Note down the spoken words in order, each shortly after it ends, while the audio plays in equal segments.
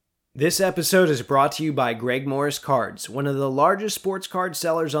This episode is brought to you by Greg Morris Cards, one of the largest sports card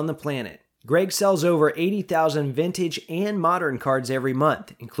sellers on the planet. Greg sells over 80,000 vintage and modern cards every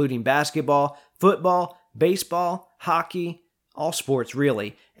month, including basketball, football, baseball, hockey, all sports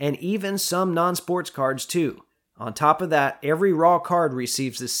really, and even some non-sports cards too. On top of that, every raw card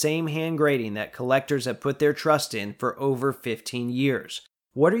receives the same hand grading that collectors have put their trust in for over 15 years.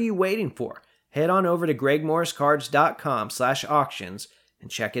 What are you waiting for? Head on over to gregmorriscards.com/auctions and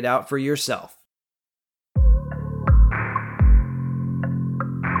check it out for yourself.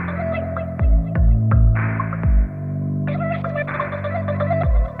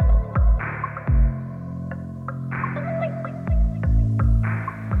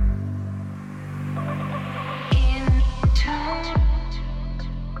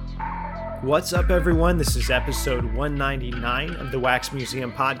 What's up, everyone? This is episode 199 of the Wax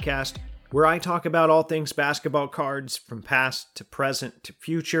Museum podcast, where I talk about all things basketball cards from past to present to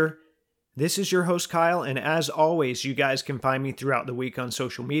future. This is your host, Kyle, and as always, you guys can find me throughout the week on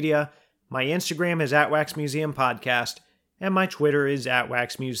social media. My Instagram is @WaxMuseumPodcast, and my Twitter is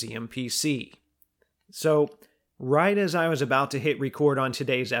 @WaxMuseumPC. So, right as I was about to hit record on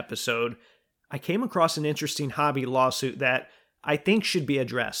today's episode, I came across an interesting hobby lawsuit that I think should be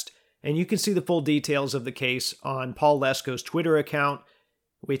addressed. And you can see the full details of the case on Paul Lesko's Twitter account,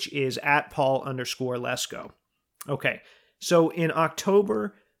 which is @Paul_Lesko. Okay, so in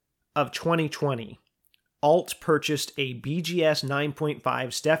October of 2020, Alt purchased a BGS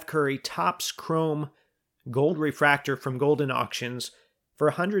 9.5 Steph Curry Topps Chrome Gold Refractor from Golden Auctions for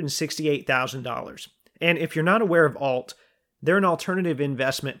 $168,000. And if you're not aware of Alt, they're an alternative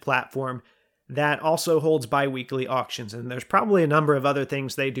investment platform that also holds bi-weekly auctions, and there's probably a number of other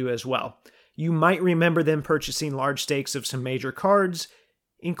things they do as well. You might remember them purchasing large stakes of some major cards,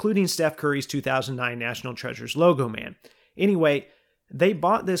 including Steph Curry's 2009 National Treasures Logo Man. Anyway, they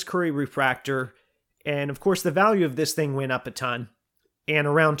bought this Curry refractor, and of course the value of this thing went up a ton. And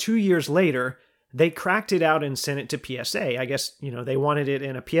around 2 years later, they cracked it out and sent it to PSA. I guess, they wanted it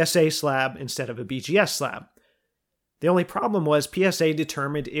in a PSA slab instead of a BGS slab. The only problem was PSA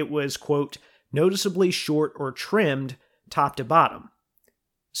determined it was, quote, noticeably short or trimmed top to bottom.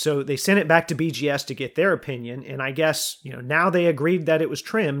 So they sent it back to BGS to get their opinion, and I guess, now they agreed that it was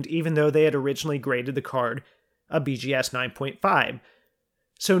trimmed even though they had originally graded the card a BGS 9.5.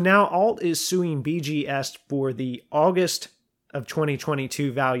 So now Alt is suing BGS for the August of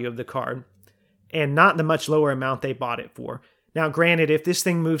 2022 value of the card, and not the much lower amount they bought it for. Now granted, if this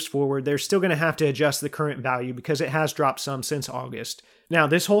thing moves forward, they're still going to have to adjust the current value because it has dropped some since August. Now,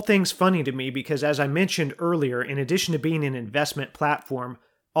 this whole thing's funny to me because, as I mentioned earlier, in addition to being an investment platform,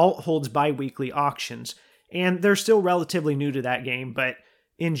 Alt holds bi-weekly auctions, and they're still relatively new to that game, but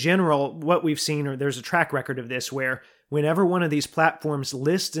in general, what we've seen, or there's a track record of this, where whenever one of these platforms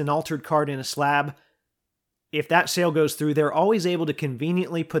lists an altered card in a slab, if that sale goes through, they're always able to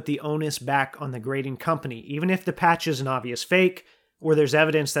conveniently put the onus back on the grading company, even if the patch is an obvious fake, or there's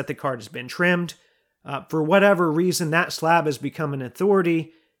evidence that the card has been trimmed. For whatever reason, that slab has become an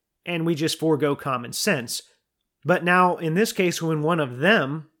authority, and we just forego common sense. But now, in this case, when one of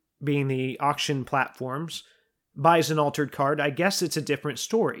them, being the auction platforms, buys an altered card, I guess it's a different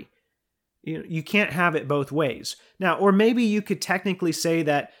story. You can't have it both ways. Now, or maybe you could technically say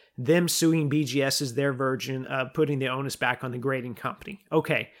that them suing BGS is their version of putting the onus back on the grading company.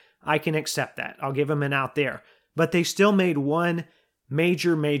 Okay, I can accept that. I'll give them an out there. But they still made one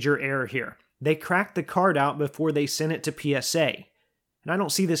major error here. They cracked the card out before they sent it to PSA. And I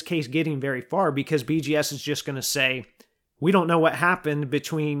don't see this case getting very far because BGS is just going to say, we don't know what happened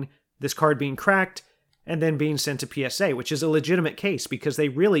between this card being cracked and then being sent to PSA, which is a legitimate case because they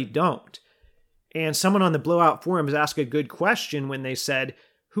really don't. And someone on the Blowout forums asked a good question when they said,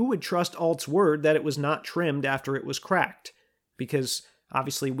 who would trust Alt's word that it was not trimmed after it was cracked? Because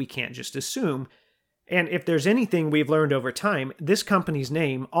obviously we can't just assume. And if there's anything we've learned over time, this company's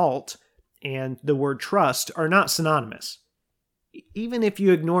name, Alt, and the word trust are not synonymous. Even if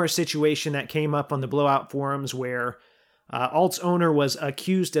you ignore a situation that came up on the Blowout forums where Alt's owner was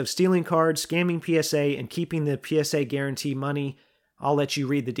accused of stealing cards, scamming PSA, and keeping the PSA guarantee money, I'll let you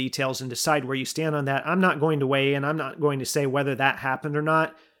read the details and decide where you stand on that. I'm not going to weigh in. I'm not going to say whether that happened or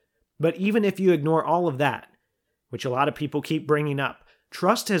not. But even if you ignore all of that, which a lot of people keep bringing up,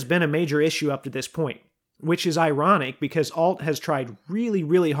 trust has been a major issue up to this point, which is ironic because Alt has tried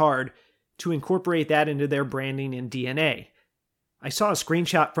really hard to incorporate that into their branding and DNA. I saw a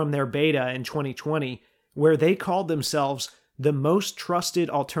screenshot from their beta in 2020 where they called themselves the most trusted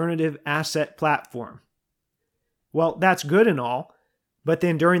alternative asset platform. Well, that's good and all, but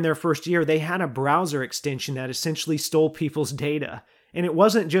then during their first year, they had a browser extension that essentially stole people's data And it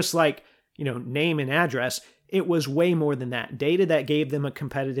wasn't just like, name and address. It was way more than that. Data that gave them a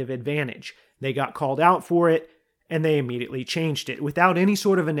competitive advantage. They got called out for it, and they immediately changed it without any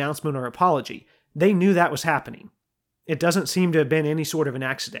sort of announcement or apology. They knew that was happening. It doesn't seem to have been any sort of an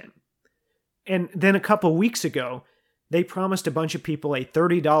accident. And then a couple weeks ago, they promised a bunch of people a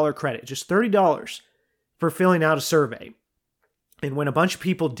 $30 credit, just $30 for filling out a survey. And when a bunch of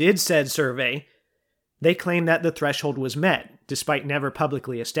people did said survey, they claimed that the threshold was met, despite never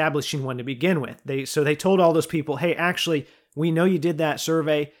publicly establishing one to begin with. So they told all those people, hey, actually, we know you did that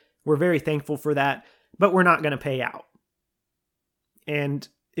survey. We're very thankful for that, but we're not going to pay out. And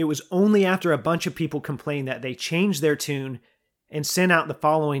it was only after a bunch of people complained that they changed their tune and sent out the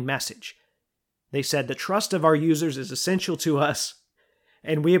following message. They said, the trust of our users is essential to us,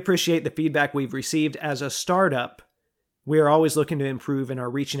 and we appreciate the feedback we've received. As a startup, we are always looking to improve and are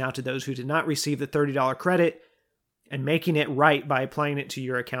reaching out to those who did not receive the $30 credit and making it right by applying it to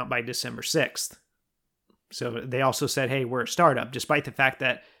your account by December 6th. So they also said, hey, we're a startup, despite the fact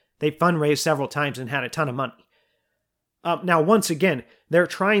that they fundraised several times and had a ton of money. Now, once again, they're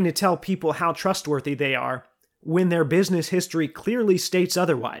trying to tell people how trustworthy they are when their business history clearly states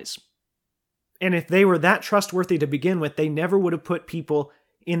otherwise. And if they were that trustworthy to begin with, they never would have put people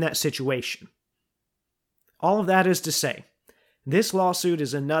in that situation. All of that is to say, this lawsuit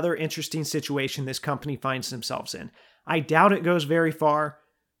is another interesting situation this company finds themselves in. I doubt it goes very far,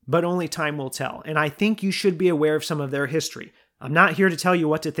 but only time will tell. And I think you should be aware of some of their history. I'm not here to tell you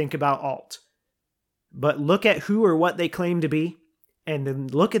what to think about Alt. But look at who or what they claim to be, and then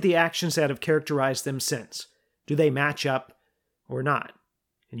look at the actions that have characterized them since. Do they match up or not?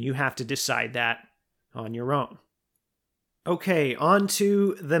 And you have to decide that on your own. Okay, on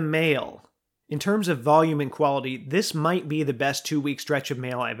to the mail. In terms of volume and quality, this might be the best 2-week stretch of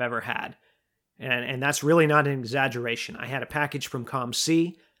mail I've ever had. And that's really not an exaggeration. I had a package from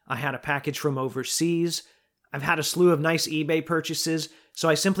ComC. I had a package from overseas. I've had a slew of nice eBay purchases, so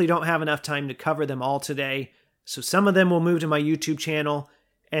I simply don't have enough time to cover them all today. So some of them will move to my YouTube channel,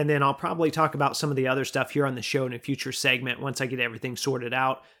 and then I'll probably talk about some of the other stuff here on the show in a future segment once I get everything sorted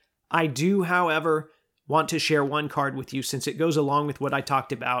out. I do, however, want to share one card with you since it goes along with what I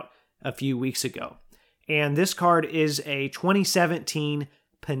talked about a few weeks ago. And this card is a 2017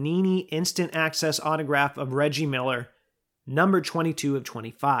 Panini Instant Access autograph of Reggie Miller, number 22 of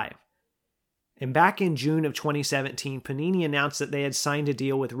 25. And back in June of 2017, Panini announced that they had signed a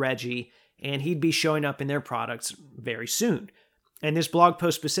deal with Reggie and he'd be showing up in their products very soon. And this blog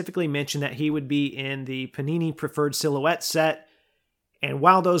post specifically mentioned that he would be in the Panini Preferred Silhouette set. And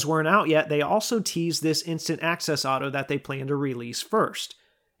while those weren't out yet, they also teased this Instant Access auto that they plan to release first.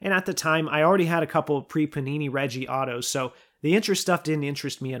 And at the time, I already had a couple of pre-Panini Reggie autos, so the interest stuff didn't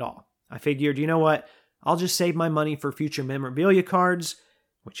interest me at all. I figured, you know what, I'll just save my money for future memorabilia cards,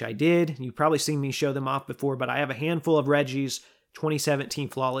 which I did. You've probably seen me show them off before, but I have a handful of Reggie's 2017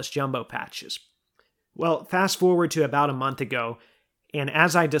 Flawless Jumbo patches. Well, fast forward to about a month ago, and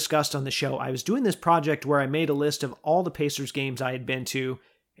as I discussed on the show, I was doing this project where I made a list of all the Pacers games I had been to,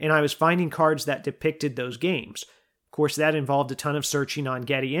 and I was finding cards that depicted those games. Of course, that involved a ton of searching on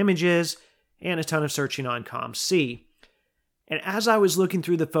Getty Images and a ton of searching on ComC. And as I was looking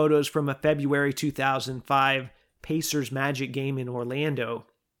through the photos from a February 2005 Pacers Magic game in Orlando,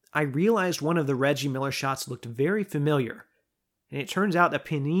 I realized one of the Reggie Miller shots looked very familiar. And it turns out that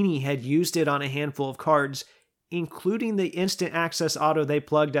Panini had used it on a handful of cards, including the Instant Access auto they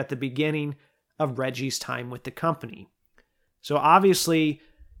plugged at the beginning of Reggie's time with the company. So obviously,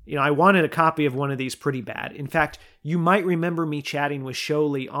 I wanted a copy of one of these pretty bad. In fact, you might remember me chatting with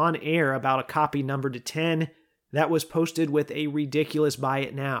Sholey on air about a copy numbered to 10 that was posted with a ridiculous buy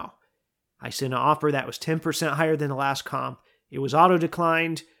it now. I sent an offer that was 10% higher than the last comp. It was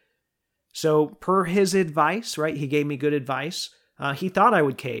auto-declined. So per his advice, right, he gave me good advice. He thought I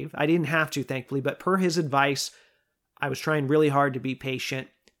would cave. I didn't have to, thankfully, but per his advice, I was trying really hard to be patient.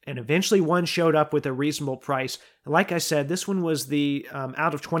 And eventually one showed up with a reasonable price. Like I said, this one was the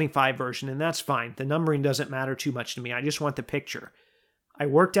out of 25 version, and that's fine. The numbering doesn't matter too much to me. I just want the picture. I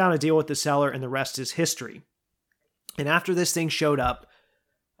worked out a deal with the seller, and the rest is history. And after this thing showed up,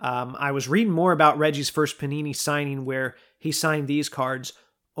 I was reading more about Reggie's first Panini signing where he signed these cards,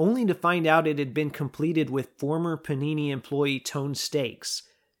 only to find out it had been completed with former Panini employee Tone Stakes.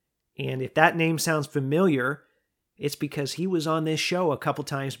 And if that name sounds familiar, it's because he was on this show a couple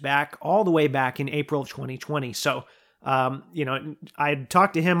times back, all the way back in April of 2020. So, I had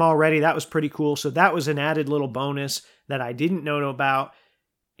talked to him already. That was pretty cool. So that was an added little bonus that I didn't know about.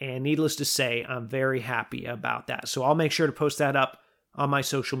 And needless to say, I'm very happy about that. So I'll make sure to post that up on my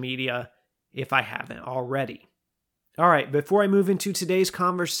social media if I haven't already. All right, before I move into today's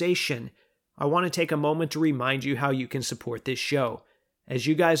conversation, I want to take a moment to remind you how you can support this show. As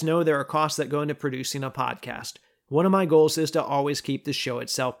you guys know, there are costs that go into producing a podcast. One of my goals is to always keep the show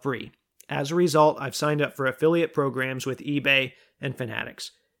itself free. As a result, I've signed up for affiliate programs with eBay and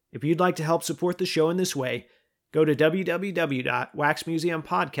Fanatics. If you'd like to help support the show in this way, go to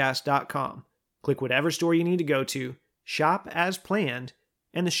www.waxmuseumpodcast.com. Click whatever store you need to go to, shop as planned,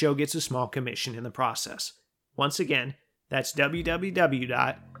 and the show gets a small commission in the process. Once again, that's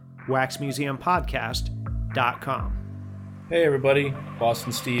www.waxmuseumpodcast.com. Hey everybody,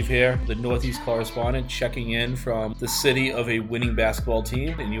 Boston Steve here, the Northeast correspondent, checking in from the city of a winning basketball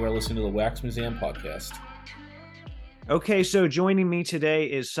team, and you are listening to the Wax Museum Podcast. Okay, so joining me today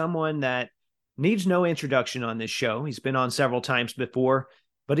is someone that needs no introduction on this show. He's been on several times before,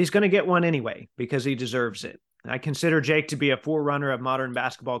 but he's going to get one anyway because he deserves it. I consider Jake to be a forerunner of modern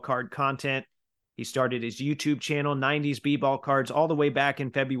basketball card content. He started his YouTube channel, 90s B-Ball Cards, all the way back in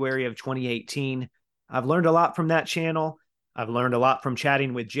February of 2018. I've learned a lot from that channel. I've learned a lot from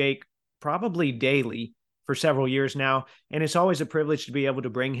chatting with Jake, probably daily, for several years now, and it's always a privilege to be able to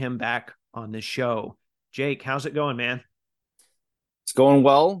bring him back on the show. Jake, how's it going, man? It's going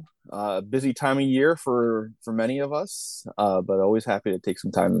well. Busy time of year for many of us, but always happy to take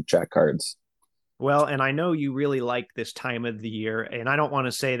some time to chat cards. Well, and I know you really like this time of the year, and I don't want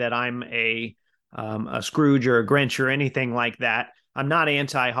to say that I'm a Scrooge or a Grinch or anything like that. I'm not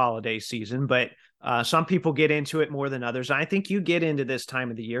anti-holiday season, but some people get into it more than others. I think you get into this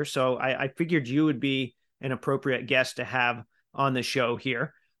time of the year, so I figured you would be an appropriate guest to have on the show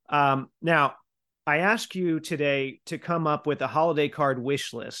here. Now, I asked you today to come up with a holiday card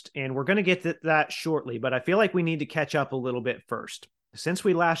wish list, and we're going to get to that shortly, but I feel like we need to catch up a little bit first. Since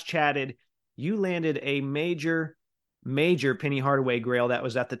we last chatted, you landed a major Penny Hardaway grail that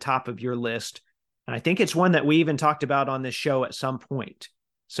was at the top of your list. And I think it's one that we even talked about on this show at some point.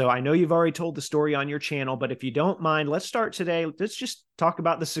 So I know you've already told the story on your channel, but if you don't mind, let's start today. Let's just talk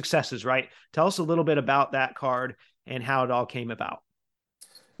about the successes, right? Tell us a little bit about that card and how it all came about.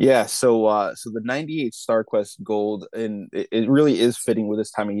 Yeah, so the 98 StarQuest Gold, and it really is fitting with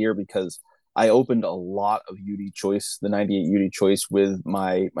this time of year because I opened a lot of UD Choice, the 98 UD Choice, with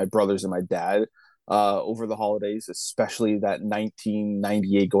my brothers and my dad over the holidays, especially that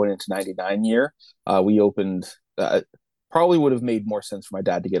 1998 going into 99 year. We opened, probably would have made more sense for my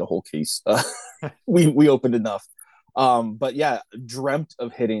dad to get a whole case. We opened enough. But yeah, dreamt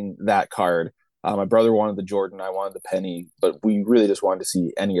of hitting that card. My brother wanted the Jordan, I wanted the Penny, but we really just wanted to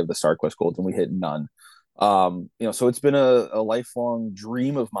see any of the StarQuest Golds, and we hit none. So it's been a lifelong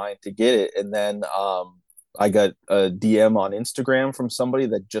dream of mine to get it. And then I got a DM on Instagram from somebody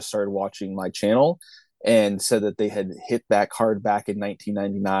that just started watching my channel and said that they had hit that card back in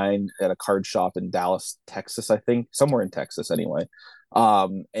 1999 at a card shop in Dallas, Texas, I think, somewhere in Texas anyway.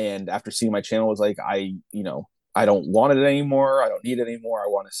 And after seeing my channel, was like, I don't want it anymore. I don't need it anymore. I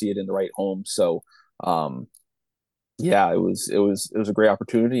want to see it in the right home. So, yeah, it was a great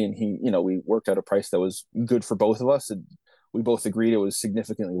opportunity, and we worked at a price that was good for both of us, and we both agreed it was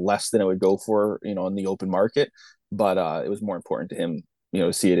significantly less than it would go for, in the open market, but it was more important to him,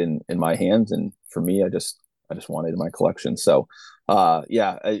 to see it in my hands, and for me, I just wanted it in my collection. So,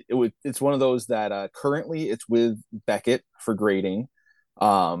 it's one of those that currently it's with Beckett for grading,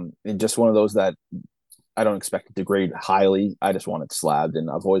 and just one of those that I don't expect it to grade highly. I just want it slabbed,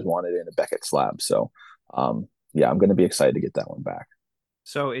 and I've always wanted it in a Beckett slab. So, yeah, I'm going to be excited to get that one back.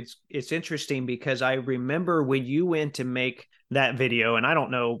 So it's interesting because I remember when you went to make that video, and I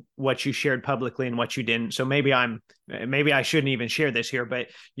don't know what you shared publicly and what you didn't. So maybe I shouldn't even share this here, but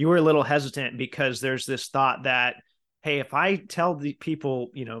you were a little hesitant because there's this thought that, hey, if I tell the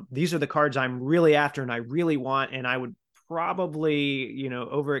people, these are the cards I'm really after and I really want, and I would probably,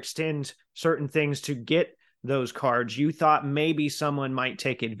 overextend certain things to get those cards, you thought maybe someone might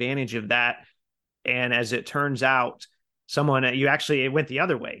take advantage of that. And as it turns out, it went the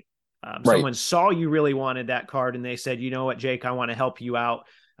other way. Right. Someone saw you really wanted that card and they said, you know what, Jake, I want to help you out.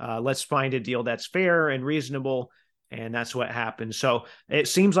 Let's find a deal that's fair and reasonable. And that's what happened. So it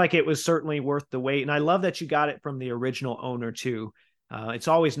seems like it was certainly worth the wait. And I love that you got it from the original owner too. It's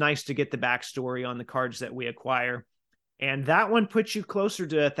always nice to get the backstory on the cards that we acquire. And that one puts you closer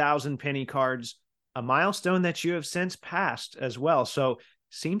to 1,000 penny cards, a milestone that you have since passed as well. So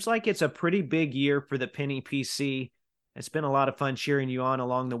seems like it's a pretty big year for the Penny PC. It's been a lot of fun cheering you on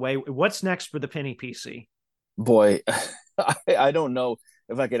along the way. What's next for the Penny PC? Boy, I don't know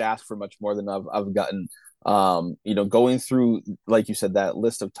if I could ask for much more than I've gotten. Going through, like you said, that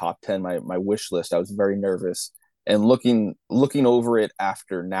list of top 10, my wish list, I was very nervous And looking over it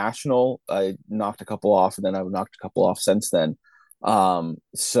after national, I knocked a couple off, and then I've knocked a couple off since then.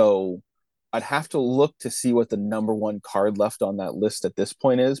 So I'd have to look to see what the number one card left on that list at this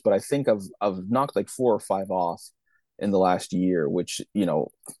point is, but I think I've knocked like 4 or 5 off in the last year, which,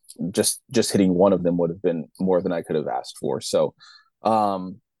 just hitting one of them would have been more than I could have asked for. So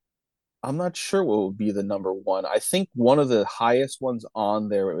I'm not sure what would be the number one. I think one of the highest ones on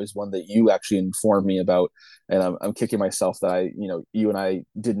there is one that you actually informed me about, and I'm kicking myself that you and I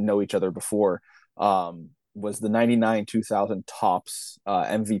didn't know each other before. Was the 99 2000 Tops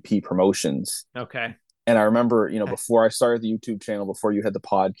MVP promotions. Okay. And I remember, before I started the YouTube channel, before you had the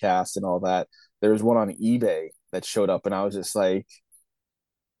podcast and all that, there was one on eBay that showed up, and I was just like,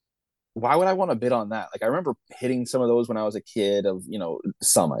 why would I want to bid on that? Like, I remember hitting some of those when I was a kid.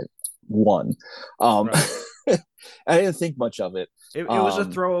 Some I won. Right. I didn't think much of it. It was a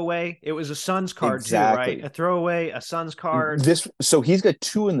throwaway. It was a Suns card exactly. Too, right? A throwaway, a Suns card. So he's got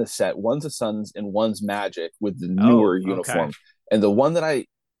two in the set. One's a Suns and one's Magic with the newer uniform. Okay. And the one that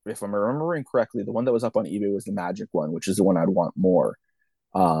if I'm remembering correctly, the one that was up on eBay was the Magic one, which is the one I'd want more.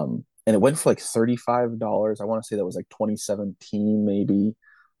 And it went for like $35. I want to say that was like 2017, maybe.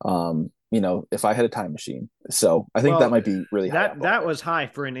 If I had a time machine. So I think that might be really high. That was high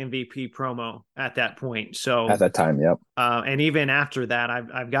for an MVP promo at that point. So at that time, yep. And even after that,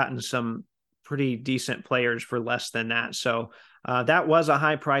 I've gotten some pretty decent players for less than that. So that was a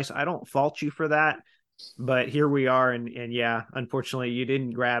high price. I don't fault you for that, but here we are. And yeah, unfortunately you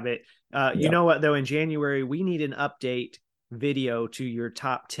didn't grab it. Yep. You know what though, in January, we need an update video to your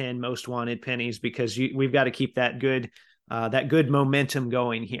top 10 most wanted pennies, because we've got to keep that good momentum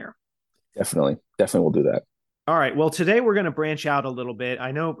going here. Definitely we'll do that. All right. Well, today we're going to branch out a little bit.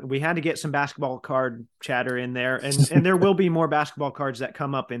 I know we had to get some basketball card chatter in there, and there will be more basketball cards that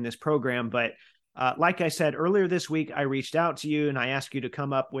come up in this program. But like I said earlier this week, I reached out to you and I asked you to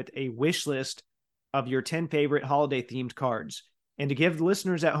come up with a wish list of your 10 favorite holiday themed cards. And to give the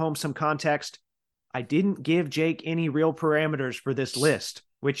listeners at home some context, I didn't give Jake any real parameters for this list,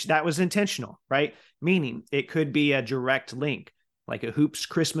 which that was intentional, right? Meaning it could be a direct link, like a Hoops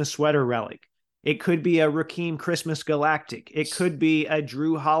Christmas sweater relic. It could be a Rakeem Christmas Galactic. It could be a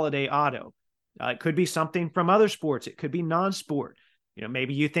Drew Holiday auto. It could be something from other sports. It could be non-sport.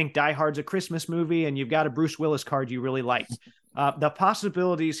 Maybe you think Die Hard's a Christmas movie and you've got a Bruce Willis card you really like. The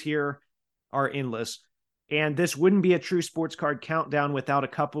possibilities here are endless. And this wouldn't be a true sports card countdown without a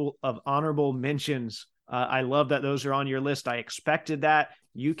couple of honorable mentions. I love that those are on your list. I expected that.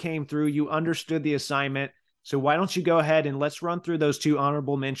 You came through. You understood the assignment. So why don't you go ahead and let's run through those two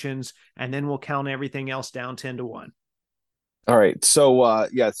honorable mentions, and then we'll count everything else down 10-1. All right. So,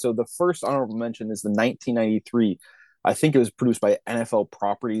 so the first honorable mention is the 1993. I think it was produced by NFL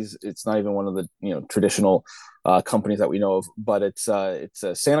Properties. It's not even one of the traditional companies that we know of, but it's a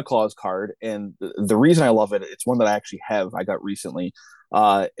Santa Claus card, and the reason I love it, it's one that I actually have. I got recently,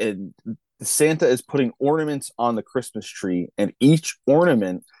 and Santa is putting ornaments on the Christmas tree, and each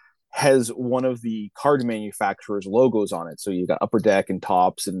ornament has one of the card manufacturers' logos on it. So you got Upper Deck and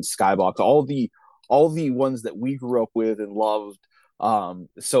Tops and Skybox, all the ones that we grew up with and loved.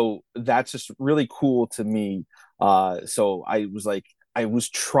 So that's just really cool to me. So I was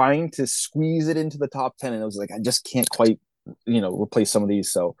trying to squeeze it into the top 10, and I was like, I just can't quite, replace some of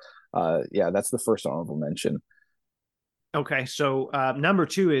these. So that's the first honorable mention. Okay. So number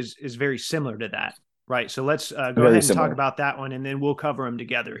 2 is very similar to that. Right. So let's go ahead and talk about that one, and then we'll cover them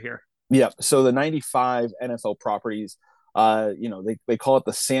together here. Yeah. So the 95 NFL Properties, they call it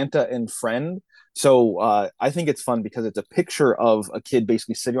the Santa and Friend. So I think it's fun because it's a picture of a kid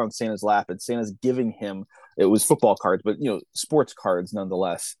basically sitting on Santa's lap, and Santa's giving him, it was football cards, but sports cards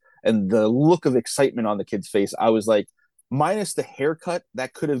nonetheless. And the look of excitement on the kid's face, I was like, minus the haircut,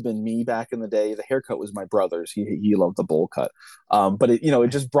 that could have been me back in the day. The haircut was my brother's. He loved the bowl cut. But it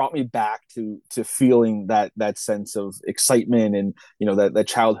just brought me back to feeling that sense of excitement and, that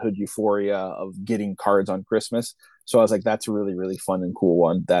childhood euphoria of getting cards on Christmas. So I was like, that's a really, really fun and cool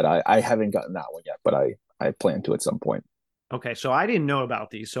one that I haven't gotten that one yet, but I plan to at some point. Okay. So I didn't know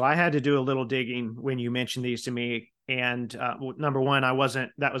about these. So I had to do a little digging when you mentioned these to me. And number one,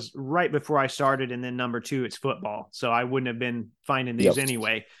 that was right before I started. And then number 2, it's football. So I wouldn't have been finding these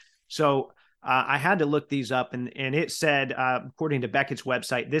anyway. So I had to look these up, and it said, according to Beckett's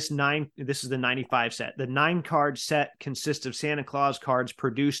website, this is the 95 set. The 9-card set consists of Santa Claus cards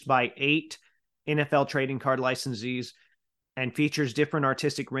produced by 8 NFL trading card licensees and features different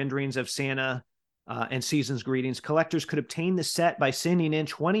artistic renderings of Santa and season's greetings. Collectors could obtain the set by sending in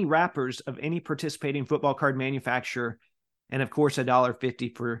 20 wrappers of any participating football card manufacturer, and of course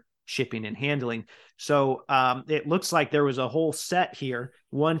 $1.50 for shipping and handling. So it looks like there was a whole set here,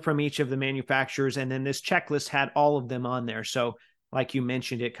 one from each of the manufacturers, and then this checklist had all of them on there. So like you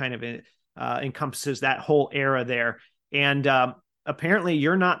mentioned, it kind of encompasses that whole era there. And apparently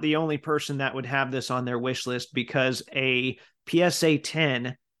you're not the only person that would have this on their wish list, because a PSA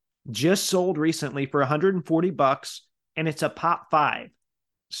 10 just sold recently for $140, and it's a Pop 5.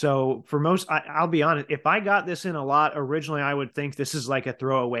 So for most, I'll be honest, if I got this in a lot originally, I would think this is like a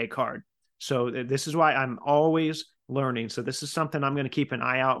throwaway card. So this is why I'm always learning. So this is something I'm going to keep an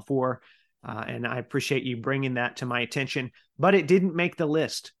eye out for. And I appreciate you bringing that to my attention, but it didn't make the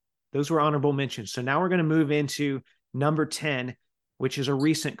list. Those were honorable mentions. So now we're going to move into number 10, which is a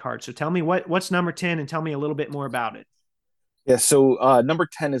recent card. So tell me what's number 10 and tell me a little bit more about it. Yeah, so number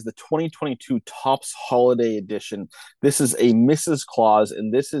 10 is the 2022 Topps Holiday Edition. This is a Mrs. Claus,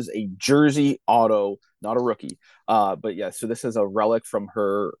 and this is a jersey auto, not a rookie. But yeah, so this is a relic from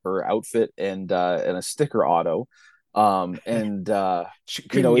her outfit and a sticker auto. And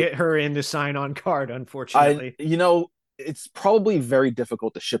couldn't get her in to sign on card, unfortunately. It's probably very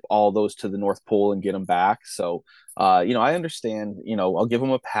difficult to ship all those to the North Pole and get them back. So, I understand, I'll give them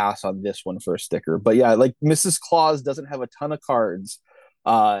a pass on this one for a sticker. But yeah, like Mrs. Claus doesn't have a ton of cards.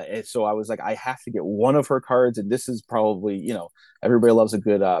 And so I was like, I have to get one of her cards. And this is probably, everybody loves a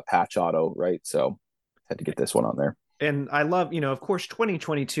good patch auto, right? So had to get this one on there. And I love, of course,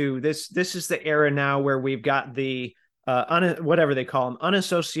 2022, this is the era now where we've got the, whatever they call them,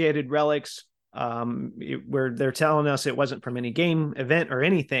 unassociated relics, where they're telling us it wasn't from any game, event, or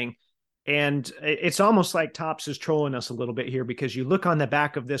anything. And it's almost like Topps is trolling us a little bit here, because you look on the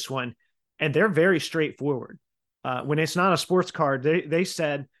back of this one and they're very straightforward. When it's not a sports card, they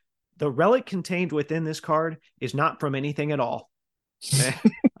said the relic contained within this card is not from anything at all.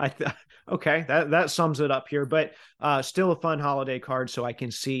 Okay, that sums it up here, but still a fun holiday card, so I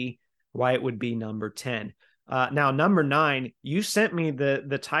can see why it would be number 10. Now, number 9, you sent me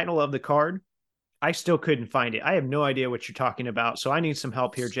the title of the card. I still couldn't find it. I have no idea what you're talking about, so I need some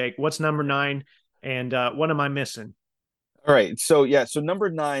help here, Jake. What's number 9, and what am I missing? All right, so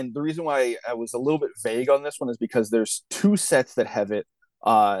number 9. The reason why I was a little bit vague on this one is because there's 2 sets that have it,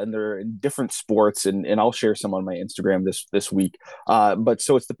 and they're in different sports, and I'll share some on my Instagram this week. But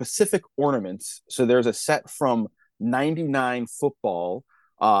so it's the Pacific Ornaments. So there's a set from '99 football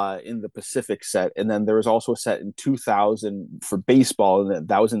in the Pacific set, and then there was also a set in 2000 for baseball, and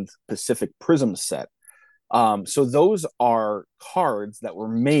that was in the Pacific Prism set. So those are cards that were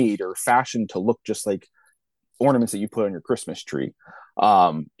made or fashioned to look just like ornaments that you put on your Christmas tree.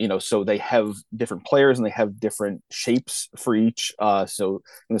 So they have different players and they have different shapes for each. So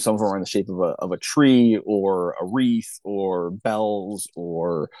some of them are in the shape of a tree or a wreath or bells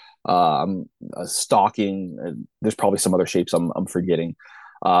or a stocking. There's probably some other shapes I'm forgetting.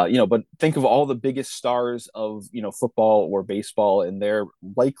 But think of all the biggest stars of football or baseball, and they're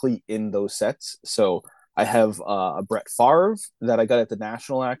likely in those sets. So I have a Brett Favre that I got at the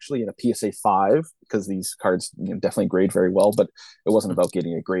National, actually, in a PSA 5, because these cards definitely grade very well, but it wasn't about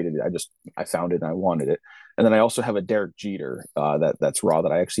getting it graded. I found it and I wanted it. And then I also have a Derek Jeter that's raw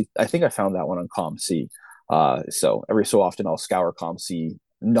that I think I found that one on ComC. So every so often I'll scour ComC,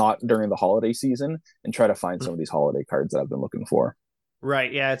 not during the holiday season, and try to find some of these holiday cards that I've been looking for.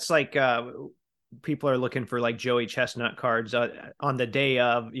 Right. Yeah. It's like people are looking for like Joey Chestnut cards on the day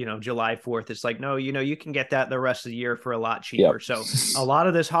of, July 4th. It's like, no, you can get that the rest of the year for a lot cheaper. Yep. So a lot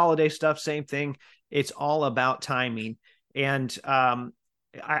of this holiday stuff, same thing. It's all about timing. And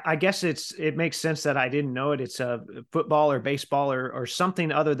I guess it makes sense that I didn't know it. It's a football or baseball or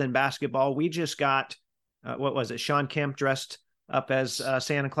something other than basketball. We just got, what was it? Sean Kemp dressed up as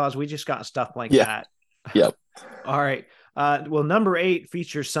Santa Claus. We just got stuff like that. Yep. All right. Well, number 8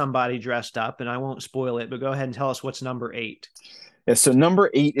 features somebody dressed up, and I won't spoil it, but go ahead and tell us what's number 8. Yeah, so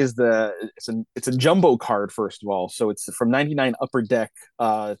number 8 is it's a jumbo card, first of all. So it's from '99 Upper Deck.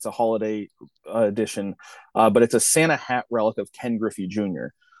 It's a holiday edition, but it's a Santa hat relic of Ken Griffey Jr.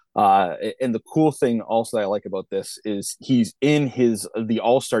 And the cool thing also that I like about this is he's in the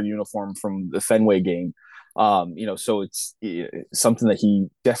All-Star uniform from the Fenway game. So it's something that he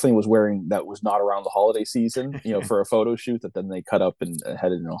definitely was wearing that was not around the holiday season, for a photo shoot that then they cut up and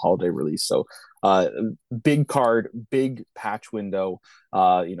had it in a holiday release. So, big card, big patch window,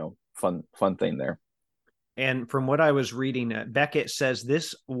 fun thing there. And from what I was reading, Beckett says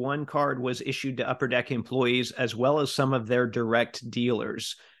this one card was issued to Upper Deck employees as well as some of their direct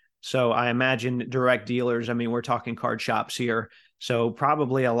dealers. So I imagine direct dealers, we're talking card shops here. So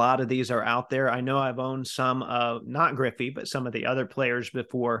probably a lot of these are out there. I know I've owned some, not Griffey, but some of the other players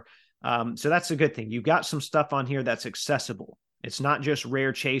before. So that's a good thing. You've got some stuff on here that's accessible. It's not just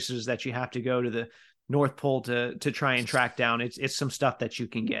rare chases that you have to go to the North Pole to try and track down. It's some stuff that you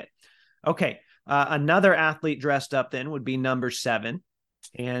can get. Okay. Another athlete dressed up then would be number 7.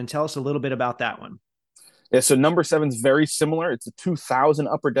 And tell us a little bit about that one. Yeah, so number 7 is very similar. It's a 2000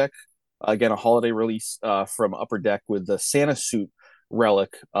 Upper Deck, again, a holiday release from Upper Deck with the Santa suit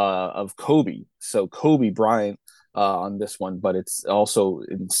relic of Kobe. So Kobe Bryant on this one, but it's also,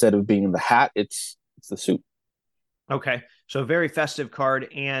 instead of being the hat, it's the suit. Okay, so very festive card.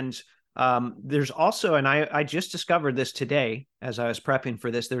 And there's also, and I just discovered this today as I was prepping for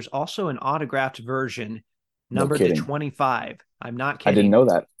this, there's also an autographed version numbered to 25. I'm not kidding. I didn't know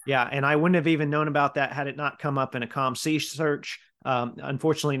that. Yeah, and I wouldn't have even known about that had it not come up in a ComC search.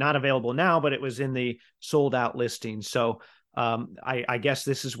 Unfortunately, not available now, but it was in the sold out listing. So I guess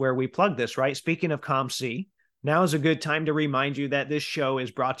this is where we plug this, right? Speaking of ComC, now is a good time to remind you that this show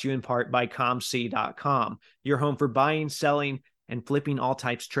is brought to you in part by ComC.com, your home for buying, selling, and flipping all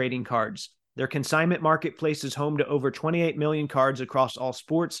types trading cards. Their consignment marketplace is home to over 28 million cards across all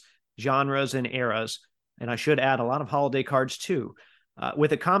sports, genres, and eras. And I should add a lot of holiday cards too.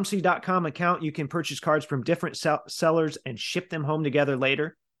 With a ComC.com account, you can purchase cards from different sellers and ship them home together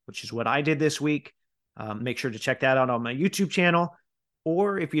later, which is what I did this week. Make sure to check that out on my YouTube channel.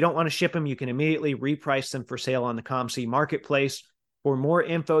 Or if you don't want to ship them, you can immediately reprice them for sale on the ComC marketplace. For more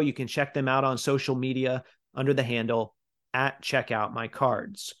info, you can check them out on social media under the handle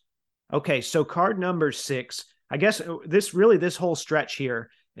 @checkoutmycards. Okay, so card number 6. I guess this whole stretch here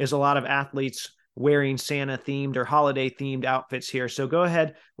is a lot of athletes wearing Santa themed or holiday themed outfits here. So go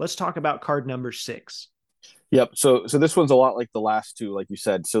ahead. Let's talk about card number 6. Yep. So this one's a lot like the last two, like you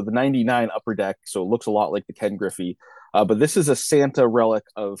said. So the 99 Upper Deck, so it looks a lot like the Ken Griffey. But this is a Santa relic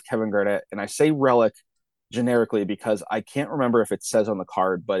of Kevin Garnett. And I say relic generically because I can't remember if it says on the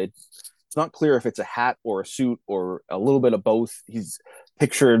card, but it's not clear if it's a hat or a suit or a little bit of both. He's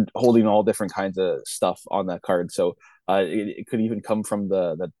pictured holding all different kinds of stuff on that card. So it could even come from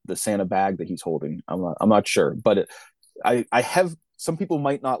the Santa bag that he's holding. I'm not sure, but I have, some people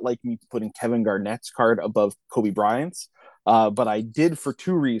might not like me putting Kevin Garnett's card above Kobe Bryant's, but I did for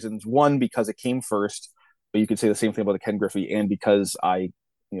 2 reasons. One, because it came first, but you could say the same thing about the Ken Griffey, and because I,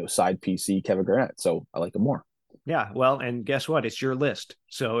 side PC Kevin Garnett, so I like him more. Yeah, well, and guess what? It's your list.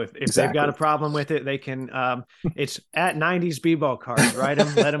 So if Exactly. they've got a problem with it, they can. It's at 90s b-ball cards. Write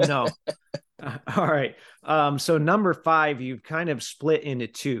them, let them know. All right. So number 5, you've kind of split into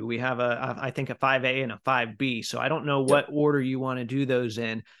 2. We have I think a 5A and a 5B. So I don't know what order you want to do those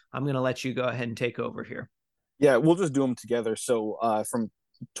in. I'm going to let you go ahead and take over here. Yeah, we'll just do them together. So from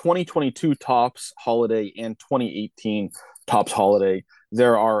 2022 Topps Holiday and 2018 Topps Holiday,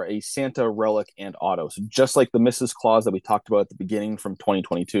 there are a Santa relic and auto. So just like the Mrs. Claus that we talked about at the beginning from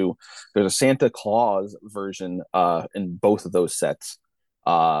 2022, there's a Santa Claus version in both of those sets.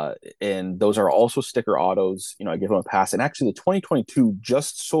 And those are also sticker autos. I give them a pass. And actually the 2022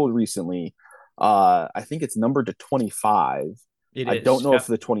 just sold recently. I think it's numbered to 25. I don't know if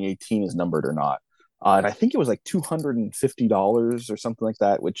the 2018 is numbered or not. And I think it was like $250 or something like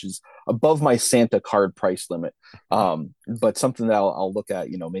that, which is above my Santa card price limit. But something that I'll look at,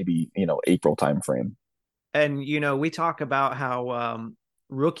 maybe, April timeframe. And, we talk about how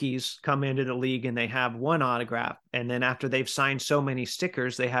rookies come into the league and they have one autograph. And then after they've signed so many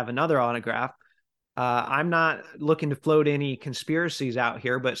stickers, they have another autograph. I'm not looking to float any conspiracies out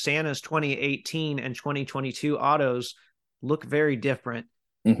here, but Santa's 2018 and 2022 autos look very different.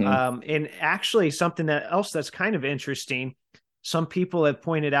 Mm-hmm. And actually something else that's kind of interesting, some people have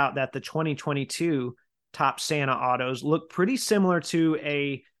pointed out that the 2022 Topps Santa autos look pretty similar to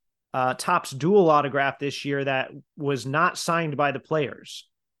a Topps dual autograph this year that was not signed by the players.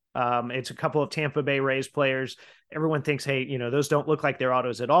 It's a couple of Tampa Bay Rays players. Everyone thinks, hey, those don't look like their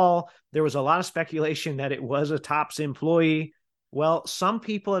autos at all. There was a lot of speculation that it was a Topps employee. Well, some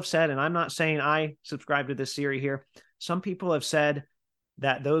people have said, and I'm not saying I subscribe to this theory here, some people have said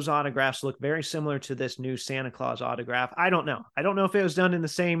that those autographs look very similar to this new Santa Claus autograph. I don't know. I don't know if it was done in the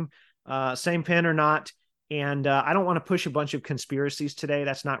same pen or not. And I don't want to push a bunch of conspiracies today.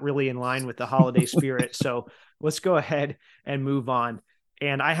 That's not really in line with the holiday spirit. So let's go ahead and move on.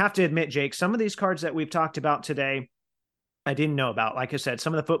 And I have to admit, Jake, some of these cards that we've talked about today, I didn't know about. Like I said,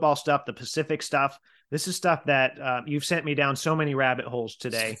 some of the football stuff, the Pacific stuff, this is stuff that you've sent me down so many rabbit holes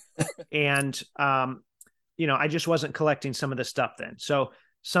today. And, I just wasn't collecting some of the stuff then. So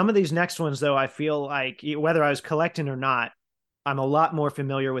some of these next ones, though, I feel like whether I was collecting or not, I'm a lot more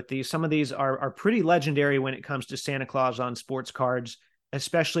familiar with these. Some of these are pretty legendary when it comes to Santa Claus on sports cards,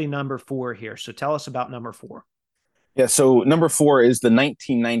 especially number 4 here. So tell us about number 4. Yeah, so number four is the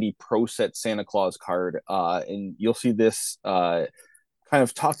 1990 Pro Set Santa Claus card, and you'll see this kind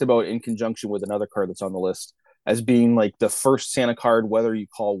of talked about in conjunction with another card that's on the list as being like the first Santa card, whether you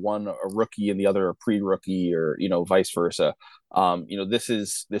call one a rookie and the other a pre-rookie, or vice versa. This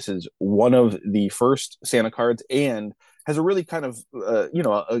is one of the first Santa cards, and has a really kind of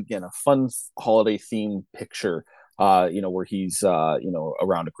again, a fun holiday themed picture. Where he's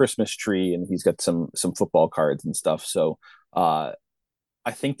around a Christmas tree, and he's got some football cards and stuff. So I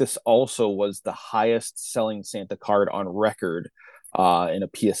think this also was the highest selling Santa card on record in a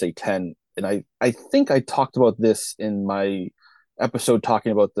PSA 10. And I think I talked about this in my episode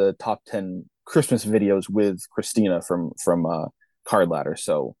talking about the top 10 Christmas videos with Christina from Card Ladder.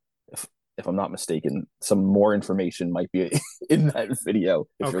 So if I'm not mistaken, some more information might be in that video.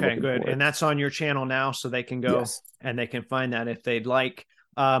 Okay, good. And that's on your channel now, so they can go and they can find that if they'd like.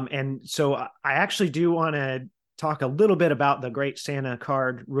 And so I actually do want to talk a little bit about the Great Santa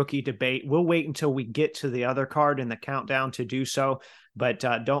Card rookie debate. We'll wait until we get to the other card in the countdown to do so, but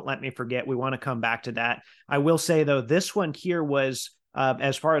don't let me forget, we want to come back to that. I will say, though, this one here was,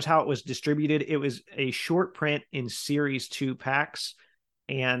 as far as how it was distributed, it was a short print in Series 2 packs,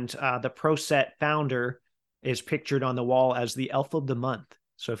 and the Pro Set founder is pictured on the wall as the Elf of the Month.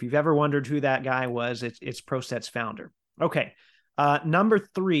 So if you've ever wondered who that guy was, it's Pro Set's founder. Okay, number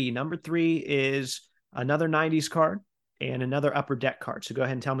three is another 90s card and another Upper Deck card. So go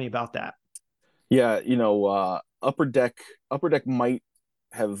ahead and tell me about that. Yeah, Upper Deck might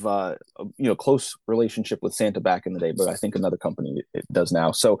have close relationship with Santa back in the day, but I think another company it does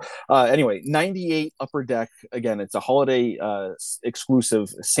now. So anyway, 98 Upper Deck, again, it's a holiday exclusive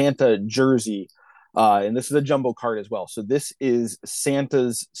Santa jersey, and this is a jumbo card as well. So this is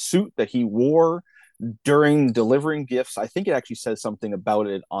Santa's suit that he wore during delivering gifts. I think it actually says something about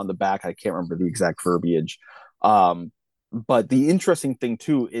it on the back. I can't remember the exact verbiage. But the interesting thing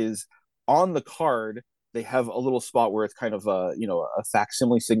too is on the card, they have a little spot where it's kind of a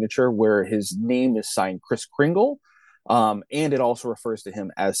facsimile signature where his name is signed Kris Kringle. And it also refers to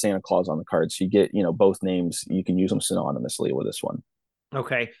him as Santa Claus on the card. So you get, both names. You can use them synonymously with this one.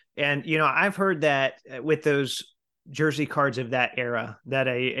 Okay. And, I've heard that with those jersey cards of that era, that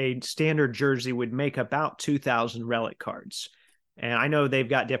a standard jersey would make about 2,000 relic cards. And I know they've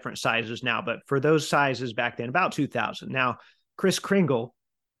got different sizes now, but for those sizes back then, about 2,000. Now, Kris Kringle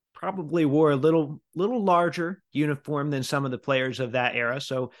probably wore a little larger uniform than some of the players of that era.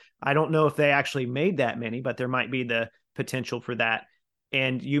 So I don't know if they actually made that many, but there might be the potential for that.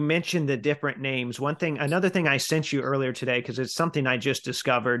 And you mentioned the different names. Another thing I sent you earlier today, because it's something I just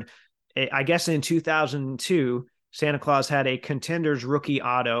discovered. I guess in 2002, Santa Claus had a Contenders rookie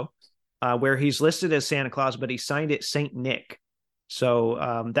auto where he's listed as Santa Claus, but he signed it Saint Nick.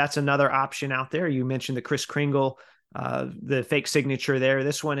 So that's another option out there. You mentioned the Kris Kringle, the fake signature there.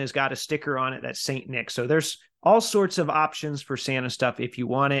 This one has got a sticker on it that's Saint Nick. So there's all sorts of options for Santa stuff if you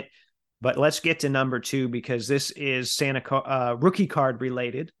want it. But let's get to number two, because this is Santa rookie card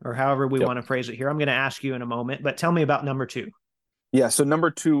related, or however we want to phrase it here. I'm going to ask you in a moment, but tell me about number two. Yeah, so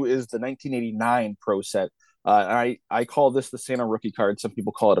number two is the 1989 Pro Set. I call this the Santa rookie card. Some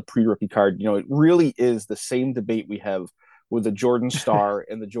people call it a pre-rookie card. It really is the same debate we have with the Jordan Star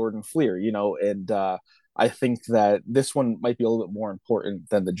and the Jordan Fleer, and I think that this one might be a little bit more important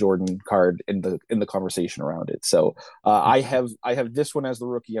than the Jordan card in the conversation around it. So I have this one as the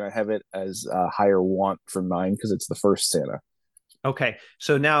rookie, and I have it as a higher want for mine because it's the first Santa. Okay,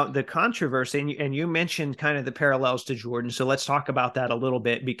 so now the controversy, and you mentioned kind of the parallels to Jordan. So let's talk about that a little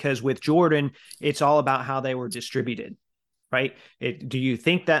bit, because with Jordan, it's all about how they were distributed, right? Do you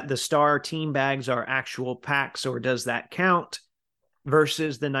think that the Star team bags are actual packs, or does that count?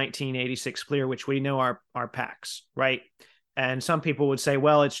 Versus the 1986 Fleer, which we know are packs, right? And some people would say,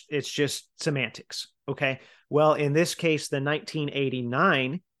 well, it's just semantics. Okay. Well, in this case, the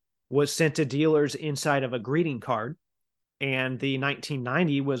 1989 was sent to dealers inside of a greeting card, and the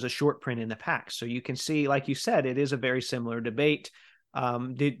 1990 was a short print in the pack. So you can see, like you said, it is a very similar debate.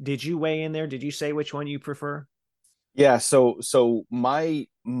 Did you weigh in there? Did you say which one you prefer? Yeah, so my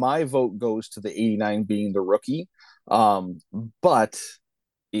vote goes to the 89 being the rookie. But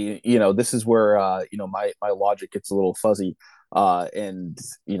this is where my logic gets a little fuzzy. And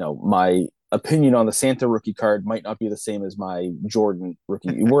my opinion on the Santa rookie card might not be the same as my Jordan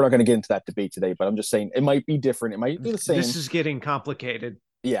rookie. We're not going to get into that debate today, but I'm just saying it might be different. It might be the same. This is getting complicated.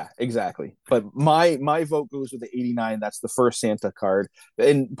 Yeah, exactly. But my vote goes with the 89. That's the first Santa card.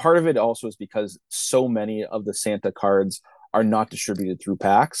 And part of it also is because so many of the Santa cards are not distributed through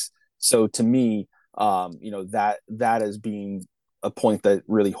packs. So to me, that as being a point that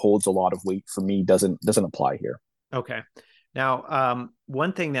really holds a lot of weight for me doesn't apply here. Okay. Now,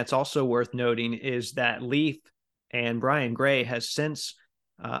 one thing that's also worth noting is that Leaf and Brian Gray has since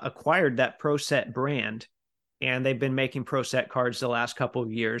acquired that Pro Set brand, and they've been making Pro Set cards the last couple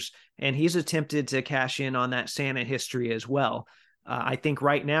of years. And he's attempted to cash in on that Santa history as well. I think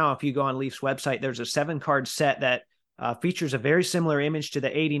right now, if you go on Leaf's website, there's a 7-card set that features a very similar image to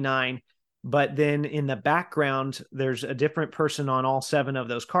the 89. But then in the background, there's a different person on all 7 of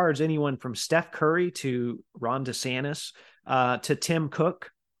those cards, anyone from Steph Curry to Ron DeSantis to Tim Cook,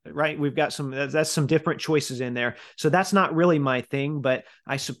 right? We've got that's some different choices in there. So that's not really my thing, but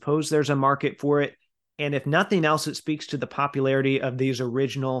I suppose there's a market for it. And if nothing else, it speaks to the popularity of these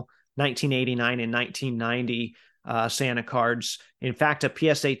original 1989 and 1990 Santa cards. In fact, a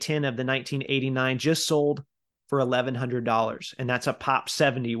PSA 10 of the 1989 just sold for $1,100, and that's a Pop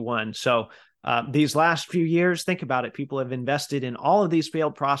 71. So these last few years, think about it. People have invested in all of these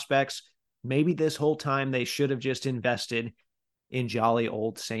failed prospects. Maybe this whole time they should have just invested in jolly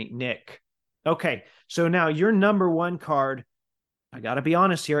old Saint Nick. Okay, so now your number 1 card, I got to be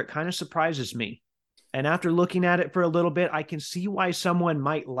honest here, it kind of surprises me. And after looking at it for a little bit, I can see why someone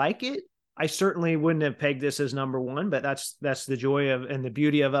might like it. I certainly wouldn't have pegged this as number 1, but that's the joy of and the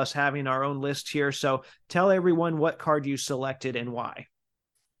beauty of us having our own list here. So tell everyone what card you selected and why.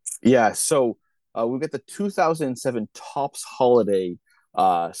 Yeah, so we've got the 2007 Topps Holiday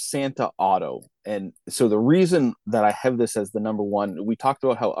Santa Auto. And so the reason that I have this as the number 1, we talked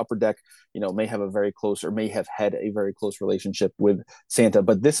about how Upper Deck, may have a very close or may have had a very close relationship with Santa,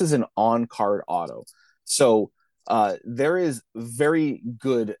 but this is an on-card auto. So there is very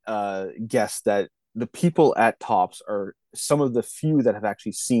good guess that the people at Topps are some of the few that have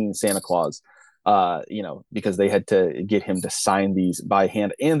actually seen Santa Claus, because they had to get him to sign these by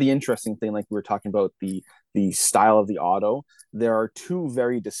hand. And the interesting thing, like we were talking about the style of the auto, there are 2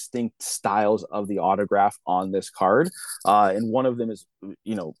 very distinct styles of the autograph on this card. And one of them is,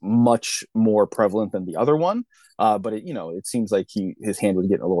 much more prevalent than the other one. But it seems like his hand was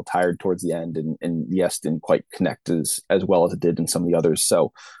getting a little tired towards the end, and the S didn't quite connect as well as it did in some of the others.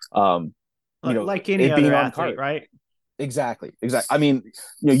 So, like any other athlete, right? Exactly. I mean,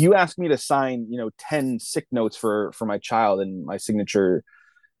 you asked me to sign, 10 sick notes for my child, and my signature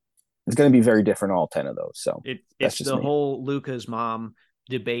is going to be very different, all 10 of those. So it's the whole Luca's mom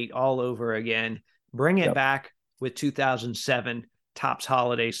debate all over again. Bring it back with 2007 Topps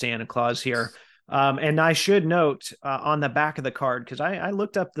Holiday Santa Claus here. And I should note on the back of the card, because I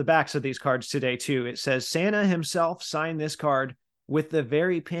looked up the backs of these cards today too. It says Santa himself signed this card with the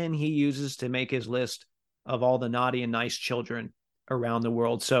very pen he uses to make his list of all the naughty and nice children around the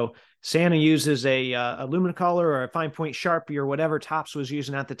world. So Santa uses a Luminicolor or a fine point Sharpie or whatever Topps was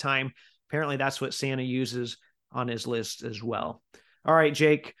using at the time. Apparently that's what Santa uses on his list as well. All right,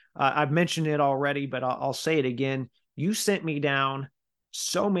 Jake, I've mentioned it already, but I'll say it again. You sent me down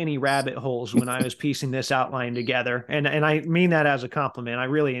so many rabbit holes when I was piecing this outline together. And I mean that as a compliment. I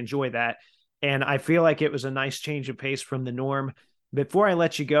really enjoy that. And I feel like it was a nice change of pace from the norm. Before I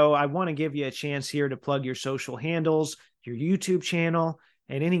let you go, I want to give you a chance here to plug your social handles, your YouTube channel,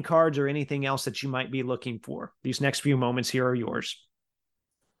 and any cards or anything else that you might be looking for. These next few moments here are yours.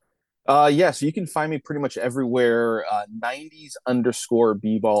 So you can find me pretty much everywhere.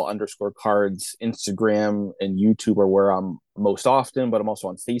 90s_bball_cards, Instagram and YouTube are where I'm most often, but I'm also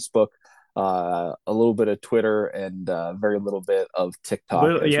on Facebook, a little bit of Twitter, and very little bit of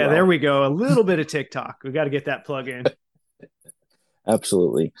TikTok. There we go. A little bit of TikTok. We got to get that plug in.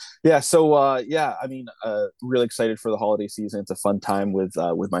 Absolutely. Yeah. So, I mean, really excited for the holiday season. It's a fun time with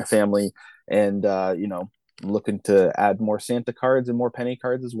my family, and, looking to add more Santa cards and more penny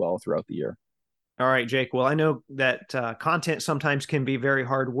cards as well throughout the year. All right, Jake. Well, I know that content sometimes can be very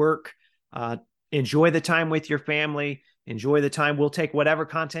hard work. Enjoy the time with your family. Enjoy the time. We'll take whatever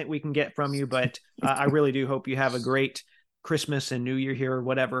content we can get from you, but I really do hope you have a great Christmas and New Year here, or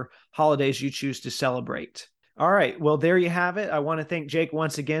whatever holidays you choose to celebrate. All right. Well, there you have it. I want to thank Jake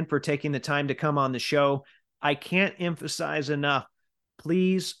once again for taking the time to come on the show. I can't emphasize enough.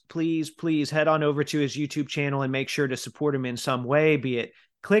 Please, please, please head on over to his YouTube channel and make sure to support him in some way, be it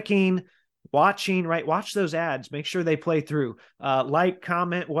clicking, watching, right? Watch those ads. Make sure they play through. Like,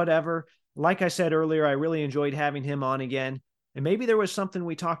 comment, whatever. Like I said earlier, I really enjoyed having him on again. And maybe there was something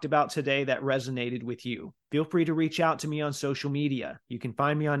we talked about today that resonated with you. Feel free to reach out to me on social media. You can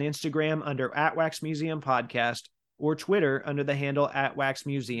find me on Instagram under @WaxMuseumPodcast or Twitter under the handle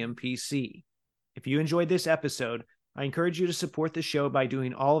 @WaxMuseumPC. If you enjoyed this episode, I encourage you to support the show by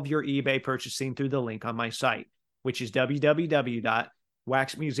doing all of your eBay purchasing through the link on my site, which is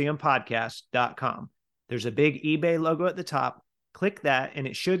www.waxmuseumpodcast.com. There's a big eBay logo at the top, Click that and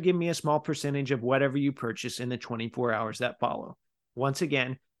it should give me a small percentage of whatever you purchase in the 24 hours that follow. Once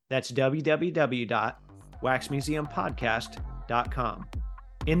again, that's www.waxmuseumpodcast.com.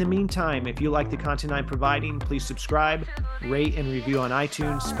 In the meantime, if you like the content I'm providing, please subscribe, rate, and review on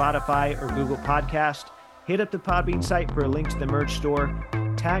iTunes, Spotify, or Google Podcast. Hit up the Podbean site for a link to the merch store.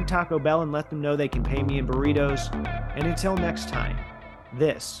 Tag Taco Bell and let them know they can pay me in burritos. And until next time,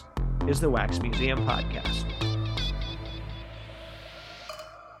 this is the Wax Museum Podcast.